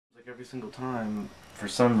Like every single time, for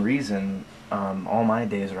some reason, all my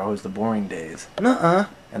days are always the boring days. Nuh-uh.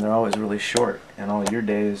 And they're always really short. And all your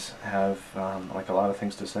days have like a lot of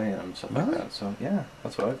things to say in them and stuff like Really? that. So yeah,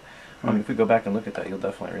 that's what. I mean, if we go back and look at that, you'll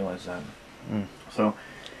definitely realize that. So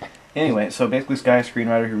anyway, so basically, this guy, a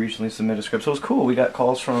screenwriter who recently submitted a script. So it was cool. We got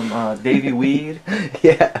calls from Davey Weed.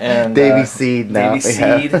 Yeah. And Davey Seed now. Davey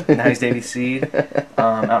Seed. Now he's Davey Seed.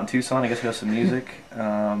 Out in Tucson. I guess he does some music.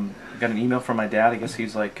 Got an email from my dad. I guess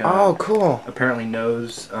he's like. Oh, cool. Apparently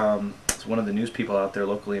knows one of the news people out there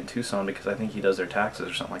locally in Tucson, because I think he does their taxes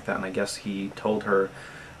or something like that. And I guess he told her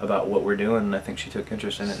about what we're doing, and I think she took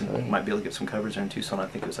interest in it and might be able to get some coverage there in Tucson. I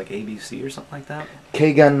think it was like ABC or something like that.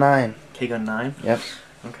 K-Gun 9. K-Gun 9? Yep.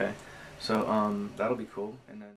 Okay. So that'll be cool. And then